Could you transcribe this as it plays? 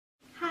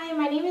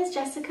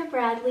Jessica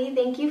Bradley.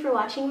 Thank you for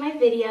watching my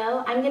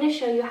video. I'm going to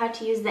show you how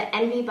to use the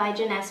Envy by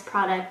Janess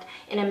product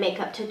in a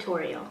makeup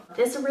tutorial.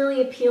 This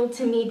really appealed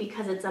to me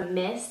because it's a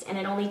mist and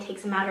it only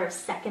takes a matter of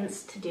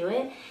seconds to do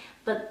it,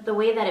 but the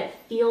way that it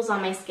feels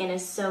on my skin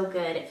is so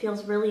good. It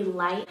feels really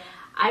light.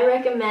 I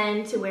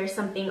recommend to wear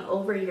something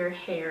over your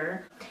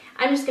hair.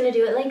 I'm just going to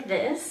do it like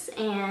this,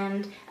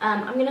 and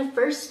I'm going to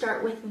first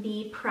start with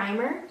the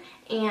primer,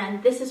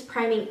 and this is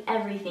priming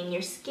everything,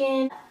 your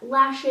skin,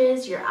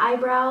 lashes, your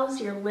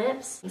eyebrows, your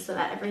lips, so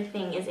that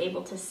everything is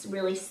able to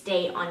really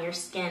stay on your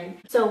skin.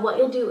 So what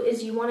you'll do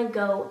is you want to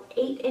go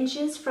 8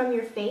 inches from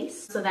your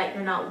face so that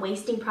you're not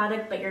wasting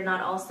product, but you're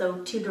not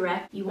also too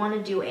direct. You want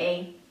to do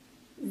a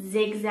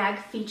zigzag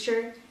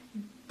feature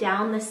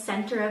down the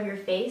center of your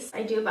face.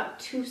 I do about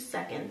 2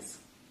 seconds.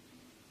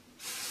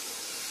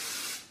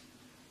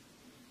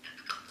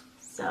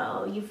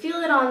 So you feel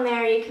it on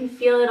there, you can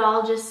feel it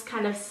all just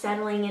kind of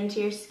settling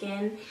into your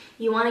skin.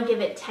 You want to give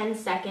it 10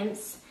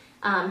 seconds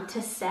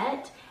to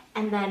set,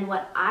 and then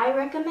what I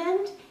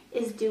recommend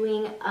is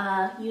doing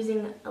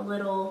using a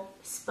little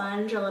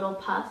sponge, a little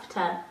puff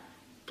to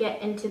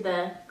get into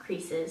the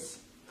creases.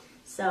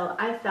 So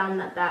I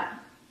found that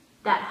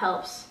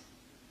helps.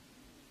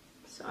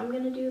 So I'm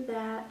going to do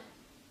that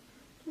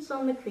just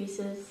on the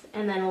creases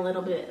and then a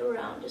little bit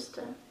around just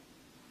to...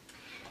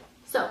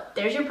 So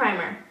there's your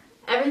primer.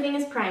 Everything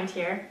is primed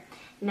here.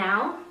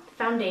 Now,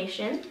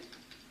 foundation,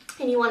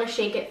 and you want to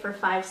shake it for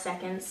 5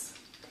 seconds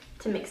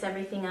to mix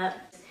everything up.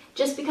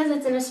 Just because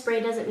it's in a spray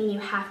doesn't mean you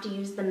have to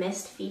use the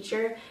mist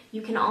feature.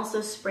 You can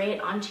also spray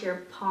it onto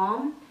your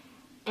palm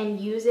and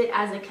use it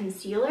as a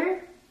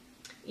concealer.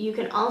 You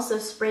can also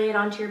spray it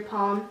onto your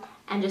palm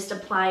and just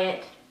apply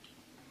it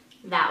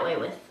that way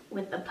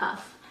with the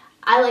puff.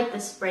 I like the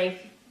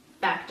spray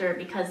factor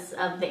because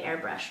of the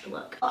airbrushed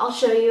look. I'll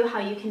show you how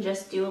you can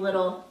just do a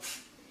little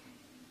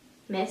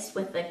mist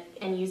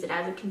and use it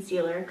as a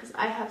concealer, because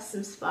I have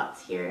some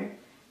spots here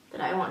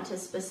that I want to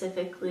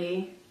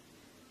specifically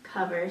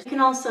cover. You can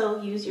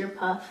also use your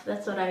puff.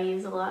 That's what I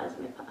use a lot, is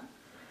my puff.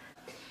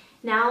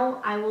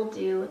 Now I will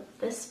do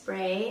the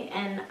spray,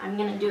 and I'm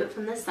going to do it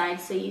from the side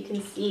so you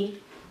can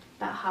see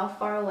about how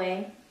far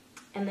away,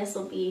 and this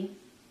will be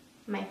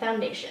my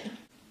foundation.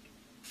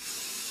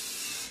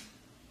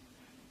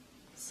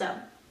 So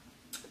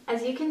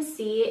as you can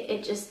see,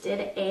 it just did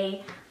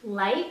a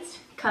light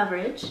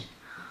coverage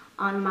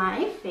on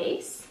my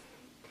face,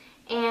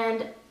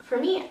 and for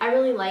me, I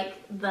really like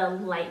the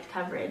light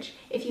coverage.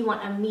 If you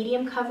want a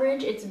medium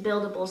coverage, it's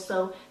buildable,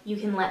 so you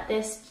can let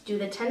this do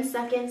the 10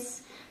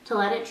 seconds to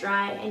let it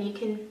dry, and you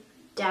can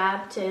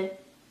dab to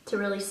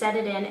really set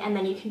it in, and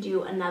then you can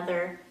do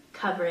another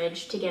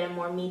coverage to get a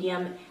more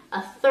medium,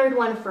 a third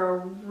one for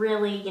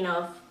really,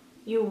 if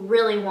you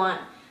really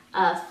want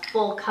a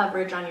full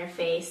coverage on your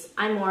face.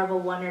 I'm more of a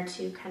 1 or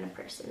 2 kind of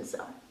person,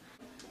 so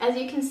as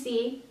you can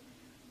see,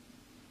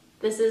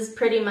 this is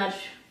pretty much,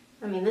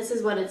 this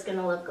is what it's going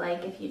to look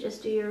like if you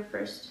just do your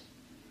first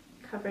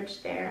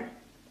coverage there.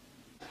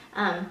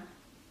 I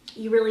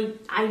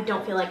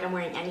don't feel like I'm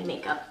wearing any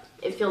makeup.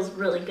 It feels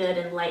really good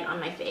and light on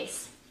my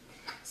face.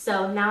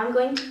 So now I'm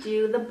going to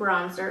do the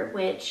bronzer,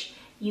 which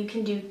you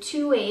can do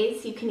 2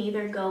 ways. You can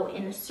either go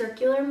in a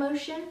circular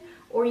motion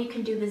or you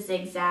can do the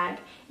zigzag.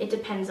 It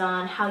depends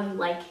on how you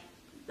like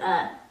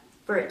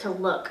for it to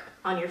look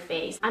on your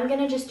face. I'm going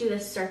to just do the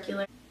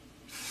circular.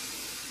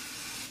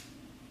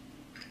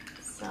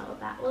 So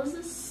that was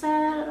a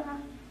set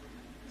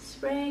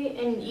spray,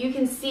 and you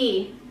can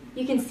see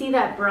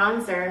that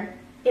bronzer.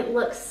 It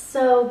looks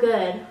so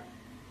good.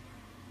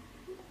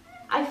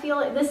 I feel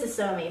like this is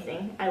so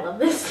amazing. I love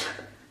this.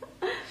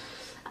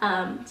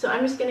 So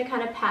I'm just gonna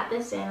kind of pat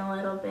this in a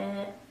little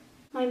bit.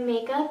 My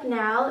makeup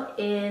now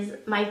is,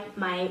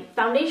 my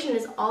foundation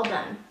is all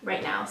done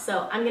right now,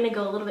 so I'm gonna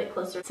go a little bit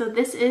closer. So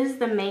this is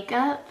the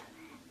makeup,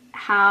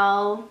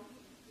 how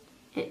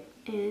it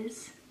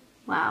is.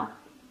 Wow.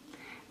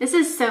 This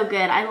is so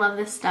good. I love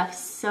this stuff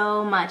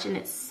so much, and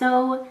it's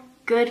so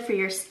good for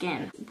your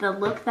skin. The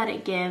look that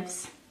it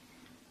gives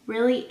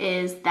really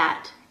is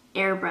that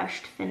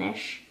airbrushed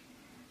finish.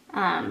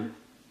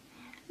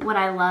 What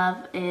I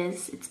love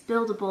is it's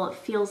buildable, it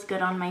feels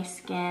good on my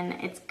skin,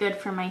 it's good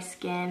for my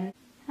skin.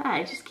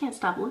 I just can't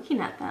stop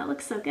looking at that. It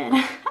looks so good.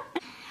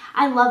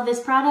 I love this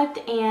product,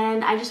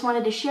 and I just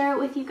wanted to share it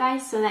with you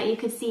guys so that you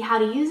could see how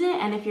to use it,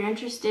 and if you're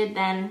interested,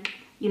 then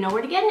you know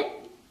where to get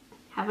it.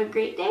 Have a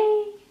great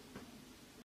day.